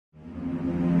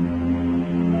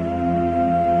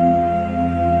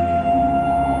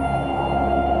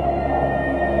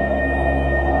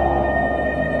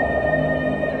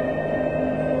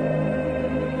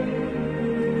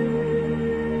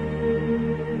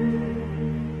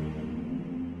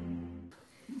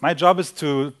My job is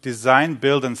to design,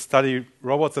 build, and study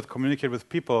robots that communicate with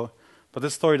people, but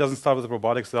this story doesn't start with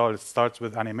robotics at all, it starts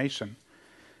with animation.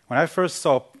 When I first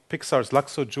saw Pixar's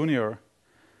Luxo Jr.,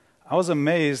 I was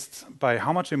amazed by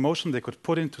how much emotion they could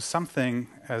put into something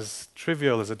as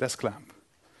trivial as a desk lamp.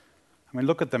 I mean,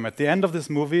 look at them. At the end of this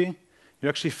movie, you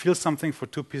actually feel something for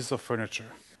 2 pieces of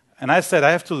furniture. And I said,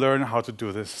 I have to learn how to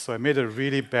do this. So I made a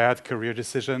really bad career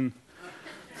decision.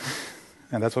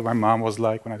 And that's what my mom was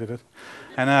like when I did it.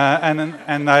 And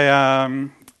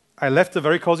I left a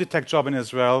very cozy tech job in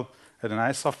Israel at a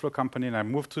nice software company, and I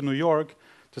moved to New York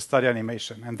to study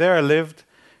animation. And there I lived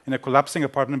in a collapsing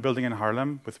apartment building in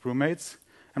Harlem with roommates.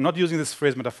 I'm not using this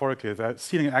phrase metaphorically. The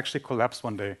ceiling actually collapsed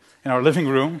one day in our living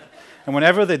room. And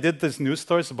whenever they did these news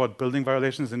stories about building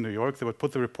violations in New York, they would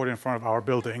put the report in front of our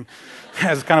building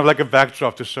as kind of like a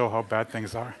backdrop to show how bad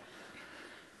things are.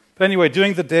 But anyway,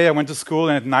 during the day I went to school,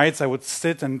 and at nights I would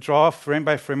sit and draw frame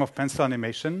by frame of pencil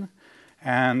animation.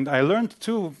 And I learned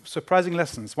 2 surprising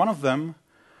lessons. One of them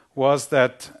was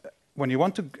that when you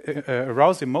want to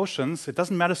arouse emotions, it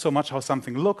doesn't matter so much how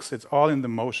something looks, it's all in the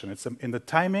motion. It's in the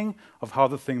timing of how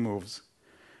the thing moves.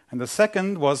 And the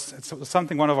second was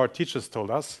something one of our teachers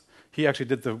told us. He actually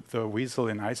did the weasel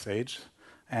in Ice Age.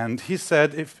 And he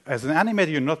said, if as an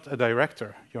animator, you're not a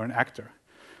director, you're an actor.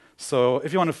 So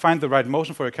if you want to find the right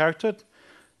motion for a character,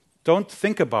 don't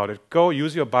think about it. Go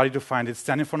use your body to find it.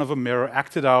 Stand in front of a mirror,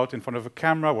 act it out in front of a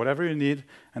camera, whatever you need,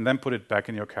 and then put it back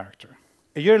in your character.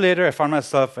 A year later, I found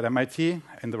myself at MIT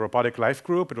in the Robotic Life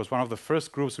group. It was one of the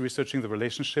first groups researching the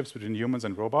relationships between humans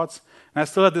and robots. And I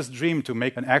still had this dream to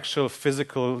make an actual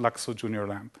physical Luxo Jr.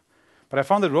 lamp. But I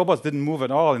found that robots didn't move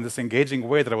at all in this engaging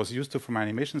way that I was used to from my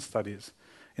animation studies.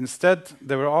 Instead,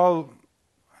 they were all,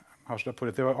 how should I put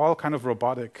it, they were all kind of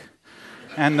robotic.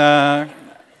 And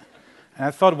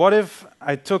I thought, what if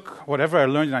I took whatever I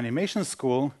learned in animation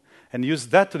school and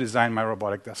used that to design my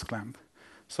robotic desk lamp?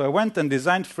 So I went and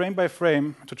designed frame by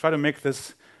frame to try to make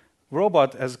this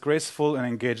robot as graceful and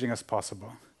engaging as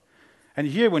possible. And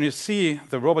here, when you see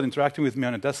the robot interacting with me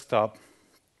on a desktop,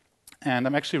 and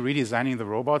I'm actually redesigning the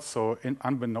robot, so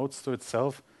unbeknownst to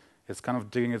itself, it's kind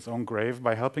of digging its own grave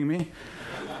by helping me.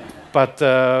 But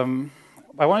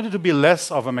I wanted it to be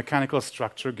less of a mechanical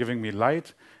structure giving me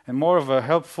light, and more of a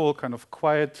helpful, kind of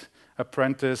quiet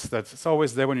apprentice that's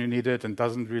always there when you need it and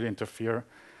doesn't really interfere.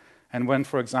 And when,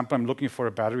 for example, I'm looking for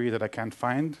a battery that I can't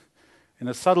find, in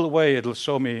a subtle way, it'll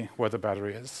show me where the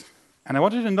battery is. And I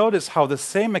want you to notice how the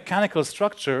same mechanical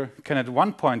structure can, at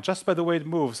one point, just by the way it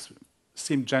moves,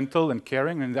 seem gentle and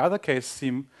caring, and in the other case,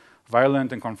 seem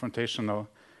violent and confrontational.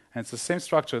 And it's the same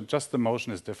structure, just the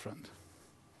motion is different.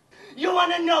 You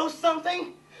want to know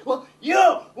something? Well, you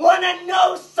want to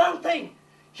know something?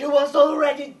 He was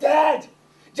already dead.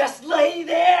 Just lay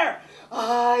there,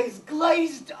 eyes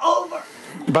glazed over.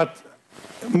 But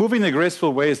moving in a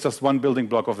graceful way is just one building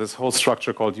block of this whole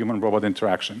structure called human-robot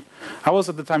interaction. I was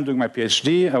at the time doing my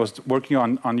Ph.D. I was working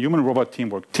on human-robot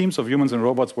teamwork, teams of humans and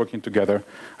robots working together.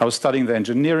 I was studying the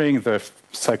engineering, the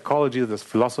psychology, the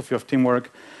philosophy of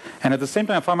teamwork. And at the same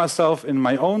time, I found myself in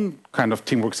my own kind of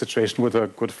teamwork situation with a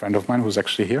good friend of mine who's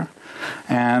actually here.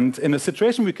 And in a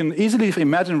situation we can easily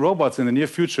imagine robots in the near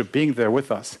future being there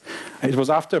with us. It was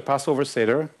after Passover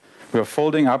Seder. We were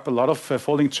folding up a lot of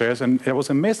folding chairs, and I was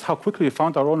amazed how quickly we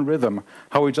found our own rhythm,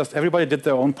 how everybody did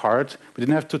their own part. We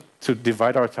didn't have to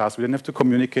divide our tasks. We didn't have to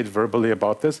communicate verbally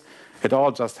about this. It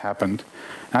all just happened.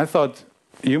 And I thought,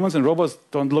 humans and robots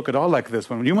don't look at all like this.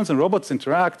 When humans and robots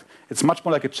interact, it's much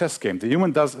more like a chess game. The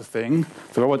human does a thing,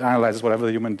 the robot analyzes whatever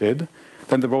the human did,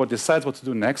 then the robot decides what to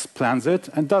do next, plans it,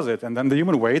 and does it. And then the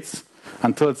human waits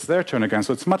until it's their turn again.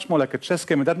 So it's much more like a chess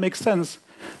game, and that makes sense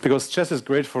because chess is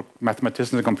great for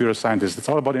mathematicians and computer scientists. It's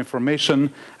all about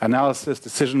information, analysis,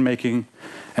 decision-making,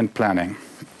 and planning.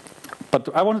 But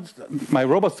I wanted my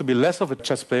robots to be less of a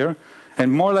chess player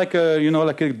and more like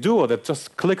a duo that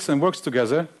just clicks and works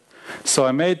together. So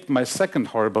I made my second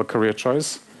horrible career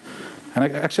choice. And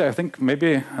I think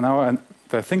maybe, now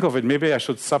that I think of it, maybe I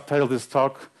should subtitle this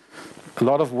talk, "A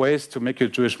Lot of Ways to Make Your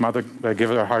Jewish Mother Give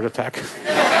Her a Heart Attack."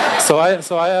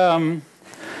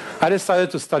 I decided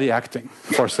to study acting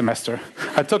for a semester.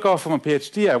 I took off from a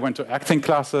PhD. I went to acting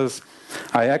classes.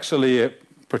 I actually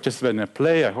participated in a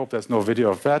play. I hope there's no video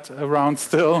of that around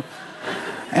still.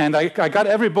 And I got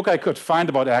every book I could find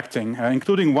about acting,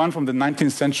 including one from the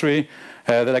 19th century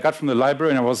that I got from the library.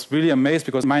 And I was really amazed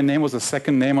because my name was the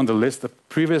second name on the list. The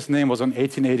previous name was on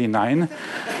 1889.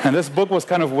 And this book was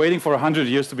kind of waiting for 100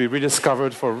 years to be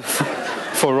rediscovered for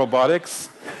robotics.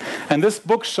 And this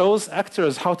book shows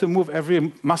actors how to move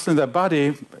every muscle in their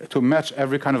body to match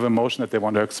every kind of emotion that they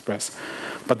want to express.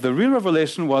 But the real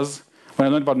revelation was when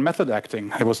I learned about method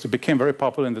acting. It became very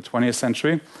popular in the 20th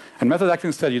century. And method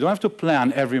acting said you don't have to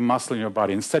plan every muscle in your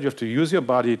body. Instead, you have to use your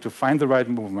body to find the right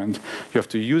movement. You have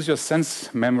to use your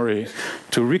sense memory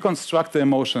to reconstruct the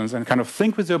emotions and kind of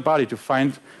think with your body to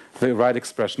find the right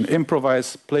expression.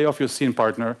 Improvise, play off your scene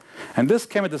partner. And this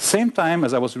came at the same time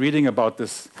as I was reading about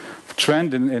this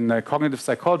trend in cognitive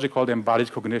psychology called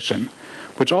embodied cognition,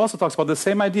 which also talks about the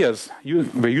same ideas.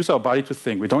 We use our body to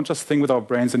think. We don't just think with our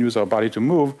brains and use our body to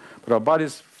move, but our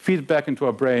bodies feed back into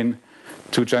our brain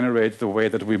to generate the way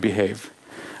that we behave.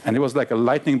 And it was like a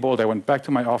lightning bolt. I went back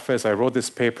to my office. I wrote this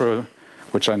paper,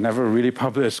 which I never really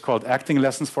published, called Acting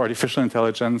Lessons for Artificial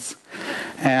Intelligence.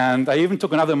 And I even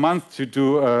took another month to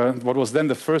do what was then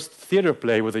the first theater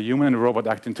play with a human and a robot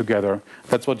acting together.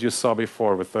 That's what you saw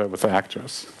before with the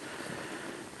actors.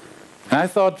 And I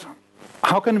thought,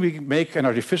 how can we make an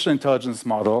artificial intelligence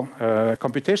model, a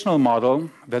computational model,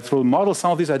 that will model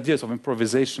some of these ideas of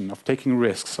improvisation, of taking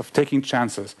risks, of taking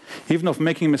chances, even of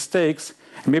making mistakes,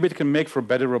 and maybe it can make for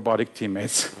better robotic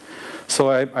teammates. So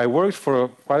I worked for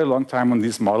quite a long time on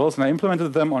these models, and I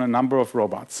implemented them on a number of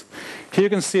robots. Here you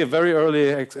can see a very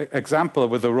early example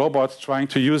with a robot trying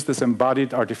to use this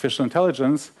embodied artificial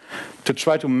intelligence to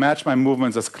try to match my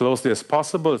movements as closely as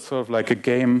possible. It's sort of like a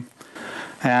game.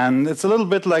 And it's a little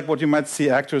bit like what you might see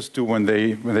actors do when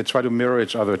they try to mirror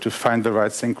each other to find the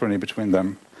right synchrony between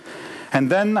them. And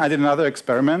then I did another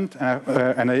experiment,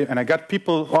 and I got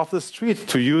people off the street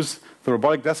to use the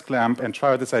robotic desk lamp and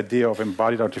try out this idea of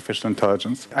embodied artificial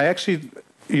intelligence. I actually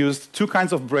used two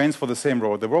kinds of brains for the same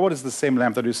robot. The robot is the same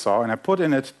lamp that you saw, and I put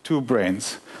in it two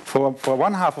brains. For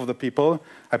one half of the people,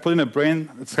 I put in a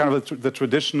brain, it's kind of the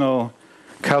traditional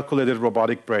calculated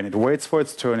robotic brain. It waits for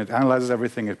its turn, it analyzes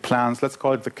everything, it plans. Let's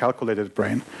call it the calculated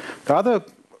brain. The other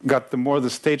got the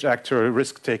stage actor,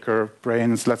 risk taker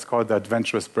brains. Let's call it the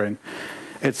adventurous brain.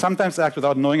 It sometimes acts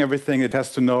without knowing everything it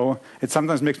has to know. It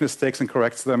sometimes makes mistakes and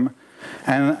corrects them.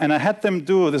 And I had them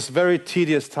do this very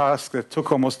tedious task that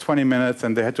took almost 20 minutes,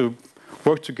 and they had to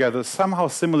work together, somehow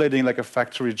simulating like a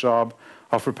factory job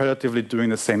of repetitively doing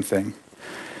the same thing.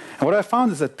 And what I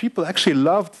found is that people actually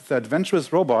loved the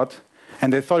adventurous robot,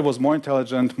 and they thought it was more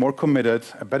intelligent, more committed,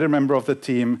 a better member of the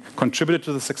team, contributed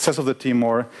to the success of the team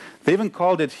more. They even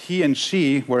called it he and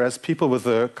she, whereas people with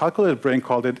a calculated brain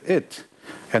called it it.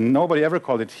 And nobody ever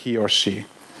called it he or she.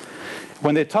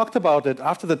 When they talked about it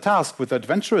after the task with the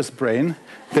adventurous brain,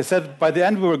 they said, by the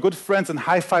end we were good friends and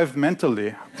high-fived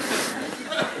mentally.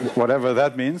 Whatever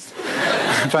that means.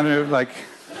 I'm trying to,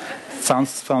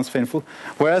 sounds painful.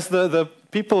 Whereas the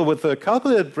people with the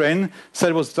calculated brain said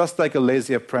it was just like a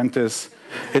lazy apprentice.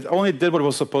 It only did what it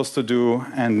was supposed to do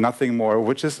and nothing more,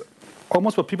 which is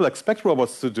almost what people expect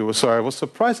robots to do. So I was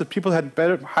surprised that people had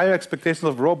higher expectations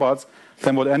of robots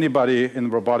than what anybody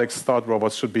in robotics thought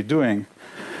robots should be doing.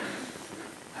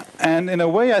 And in a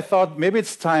way, I thought maybe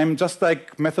it's time, just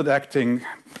like method acting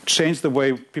changed the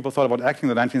way people thought about acting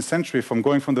in the 19th century, from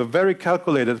going from the very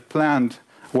calculated, planned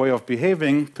way of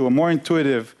behaving to a more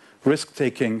intuitive,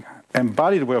 risk-taking,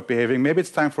 embodied way of behaving. Maybe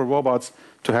it's time for robots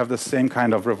to have the same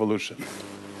kind of revolution.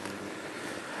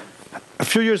 A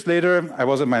few years later, I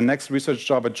was at my next research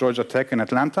job at Georgia Tech in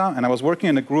Atlanta, and I was working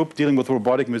in a group dealing with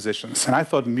robotic musicians. And I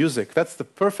thought music, that's the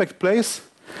perfect place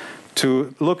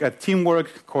to look at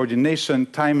teamwork, coordination,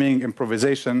 timing,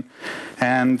 improvisation.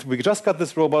 And we just got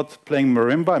this robot playing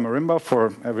marimba. Marimba,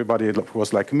 for everybody who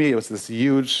was like me, it was this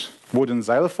huge wooden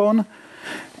xylophone.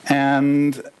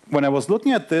 And when I was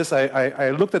looking at this, I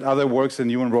looked at other works in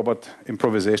human-robot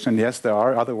improvisation. Yes, there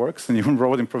are other works in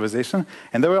human-robot improvisation.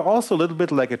 And they were also a little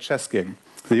bit like a chess game.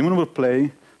 The human would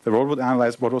play, the robot would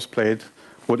analyze what was played,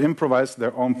 would improvise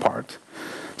their own part.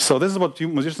 So this is what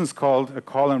musicians call a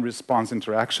call and response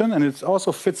interaction, and it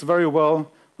also fits very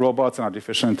well robots and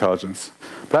artificial intelligence.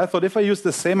 But I thought if I use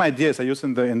the same ideas I use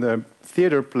in the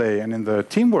theater play and in the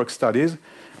teamwork studies,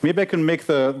 maybe I can make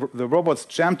the robots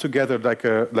jam together like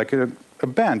a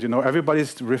band. You know,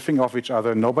 everybody's riffing off each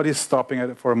other, nobody's stopping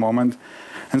it for a moment.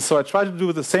 And so I tried to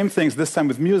do the same things this time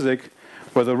with music,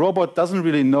 where the robot doesn't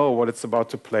really know what it's about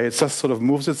to play. It just sort of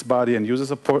moves its body and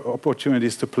uses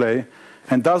opportunities to play,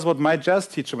 and does what my jazz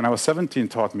teacher when I was 17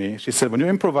 taught me. She said, when you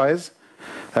improvise,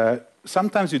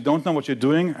 sometimes you don't know what you're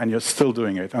doing, and you're still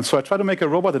doing it. And so I try to make a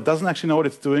robot that doesn't actually know what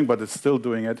it's doing, but it's still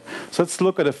doing it. So let's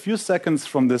look at a few seconds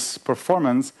from this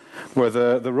performance where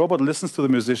the robot listens to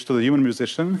the human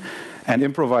musician, and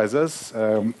improvises.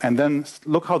 And then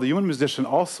look how the human musician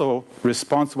also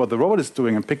responds to what the robot is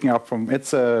doing and picking up from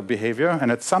its behavior.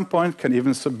 And at some point can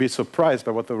even be surprised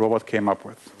by what the robot came up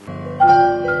with.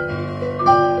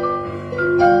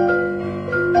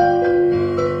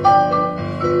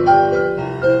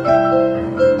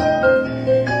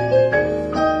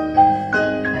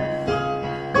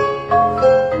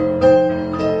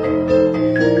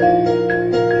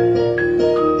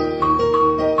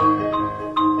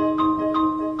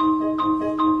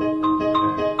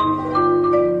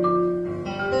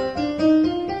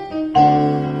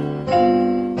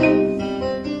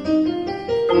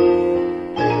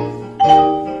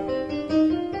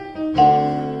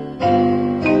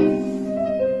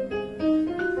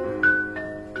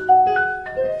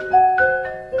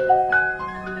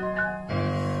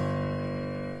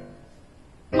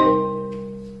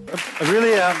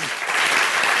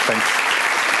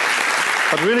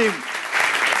 really,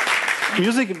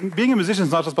 music, being a musician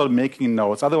is not just about making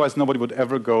notes. Otherwise, nobody would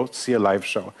ever go see a live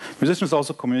show. Musicians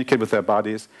also communicate with their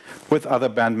bodies, with other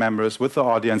band members, with the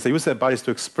audience. They use their bodies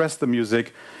to express the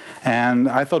music. And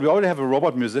I thought, we already have a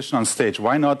robot musician on stage.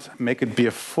 Why not make it be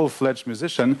a full-fledged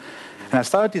musician? And I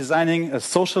started designing a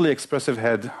socially expressive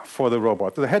head for the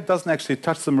robot. The head doesn't actually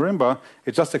touch the marimba.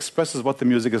 It just expresses what the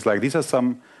music is like. These are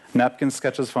some napkin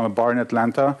sketches from a bar in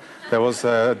Atlanta that was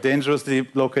dangerously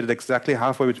located exactly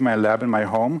halfway between my lab and my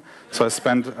home. So I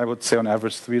spent, I would say, on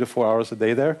average 3 to 4 hours a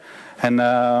day there. And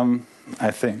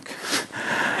I think.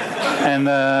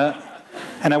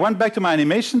 And I went back to my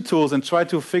animation tools and tried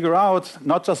to figure out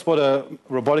not just what a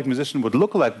robotic musician would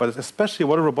look like, but especially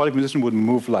what a robotic musician would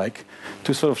move like,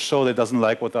 to sort of show that it doesn't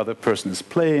like what the other person is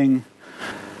playing,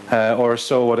 or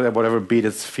show whatever beat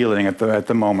it's feeling at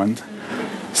the moment.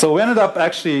 So we ended up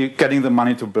actually getting the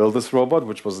money to build this robot,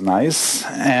 which was nice.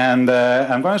 And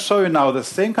I'm going to show you now the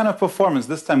same kind of performance,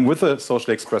 this time with a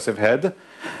socially expressive head.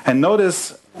 And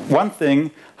notice one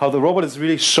thing, how the robot is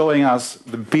really showing us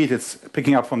the beat it's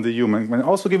picking up from the human, and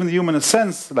also giving the human a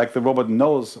sense like the robot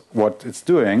knows what it's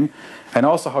doing, and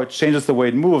also how it changes the way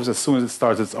it moves as soon as it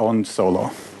starts its own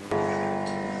solo.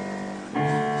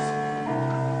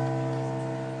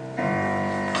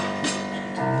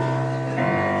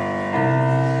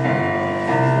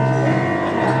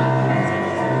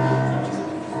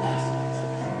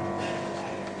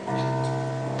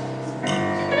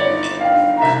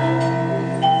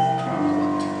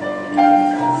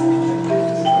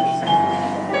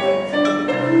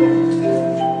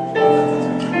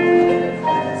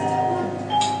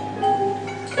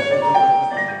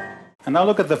 And now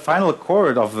look at the final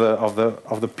chord of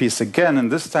the piece again,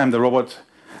 and this time the robot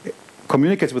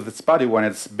communicates with its body when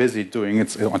it's busy doing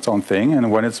its own thing, and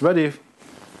when it's ready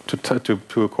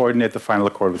to coordinate the final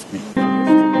chord with me.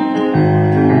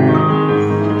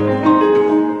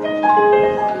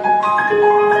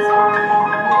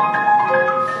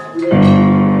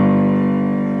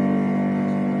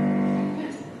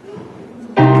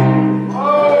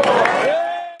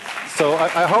 So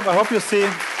I hope you see.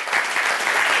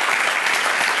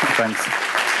 Thanks.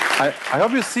 I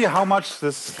hope you see how much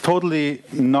this how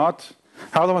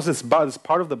much this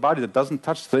part of the body that doesn't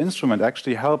touch the instrument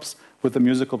actually helps with the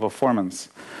musical performance.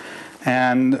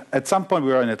 And at some point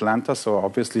we were in Atlanta, so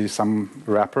obviously some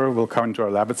rapper will come into our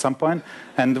lab at some point.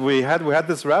 And we had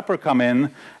this rapper come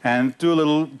in and do a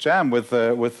little jam with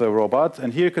the robot.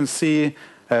 And here you can see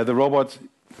the robot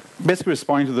basically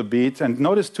responding to the beat. And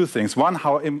notice two things. One,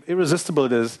 how irresistible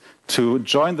it is to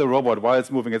join the robot while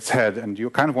it's moving its head, and you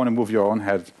kind of want to move your own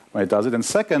head when it does it. And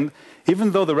second,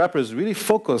 even though the rapper is really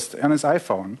focused on his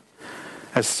iPhone,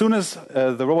 as soon as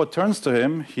the robot turns to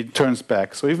him, he turns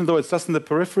back. So even though it's just in the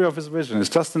periphery of his vision, it's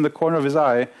just in the corner of his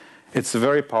eye, it's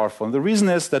very powerful. And the reason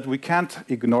is that we can't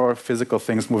ignore physical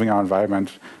things moving in our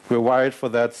environment. We're wired for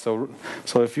that. So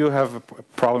if you have a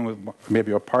problem with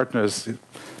maybe your partner is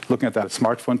looking at that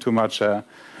smartphone too much,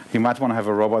 you might want to have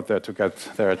a robot there to get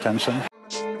their attention.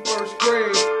 First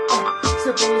grade,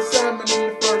 simple assignment in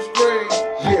the first grade.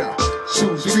 Yeah,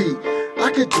 choose beat,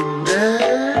 I can do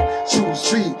that.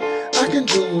 Choose beat, I can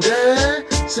do that.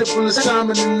 Simple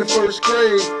assignment in the first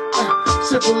grade.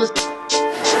 Simple as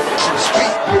choose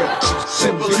beat, yeah.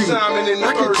 Simple assignment in the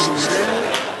first grade.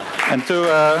 And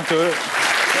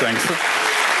thanks.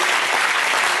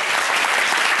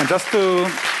 And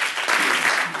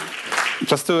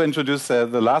just to introduce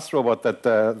the last robot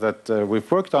that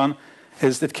we've worked on,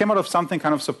 is it came out of something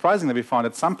kind of surprising that we found.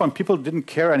 At some point, people didn't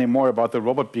care anymore about the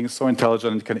robot being so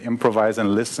intelligent and can improvise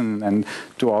and listen and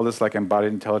do all this like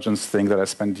embodied intelligence thing that I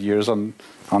spent years on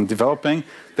developing.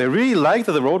 They really liked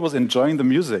that the robot was enjoying the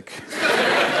music.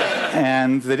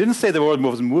 And they didn't say the robot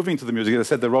was moving to the music. They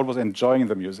said the robot was enjoying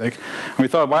the music. And we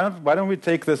thought, why don't we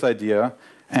take this idea?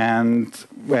 And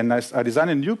when I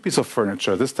designed a new piece of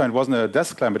furniture, this time it wasn't a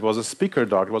desk lamp, it was a speaker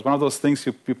dock. It was one of those things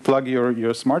you plug your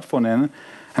smartphone in.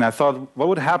 And I thought, what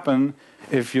would happen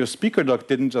if your speaker dock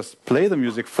didn't just play the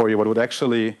music for you, but would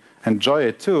actually enjoy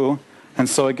it too? And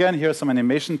so again, here are some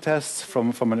animation tests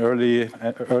from an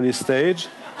early stage.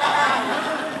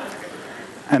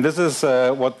 And this is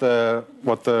what the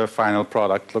final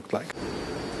product looked like.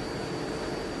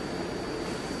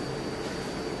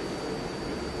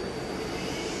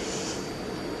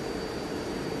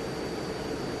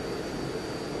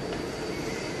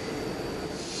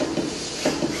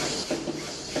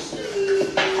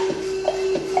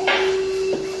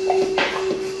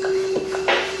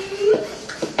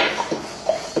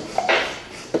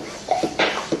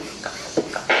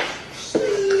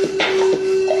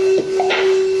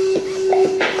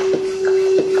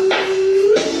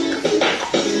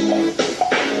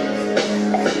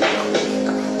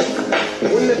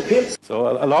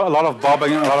 lot of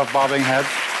bobbing heads.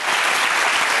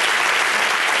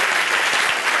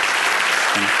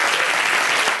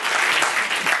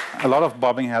 A lot of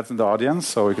bobbing heads in the audience,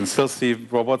 so we can still see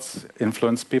robots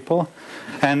influence people.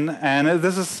 And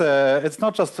this is, it's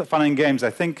not just fun and games.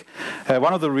 I think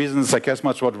one of the reasons I care so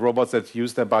much about robots that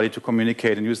use their body to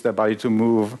communicate and use their body to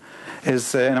move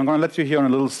is, and I'm going to let you hear on a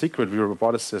little secret we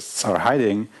roboticists are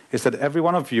hiding, is that every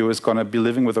one of you is going to be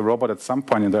living with a robot at some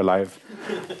point in their life.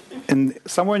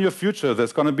 Somewhere in your future,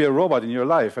 there's going to be a robot in your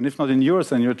life, and if not in yours,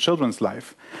 then in your children's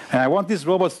life. And I want these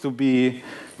robots to be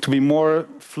more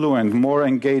fluent, more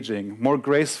engaging, more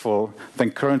graceful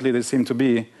than currently they seem to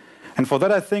be. And for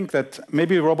that, I think that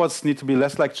maybe robots need to be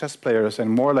less like chess players and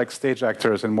more like stage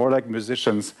actors and more like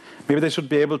musicians. Maybe they should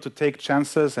be able to take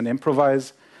chances and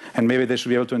improvise, and maybe they should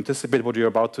be able to anticipate what you're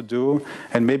about to do,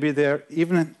 and maybe they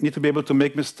even need to be able to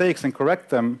make mistakes and correct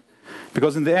them,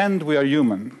 because in the end, we are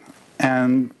human.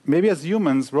 And maybe as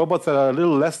humans, robots that are a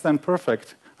little less than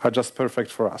perfect are just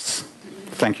perfect for us.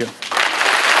 Thank you.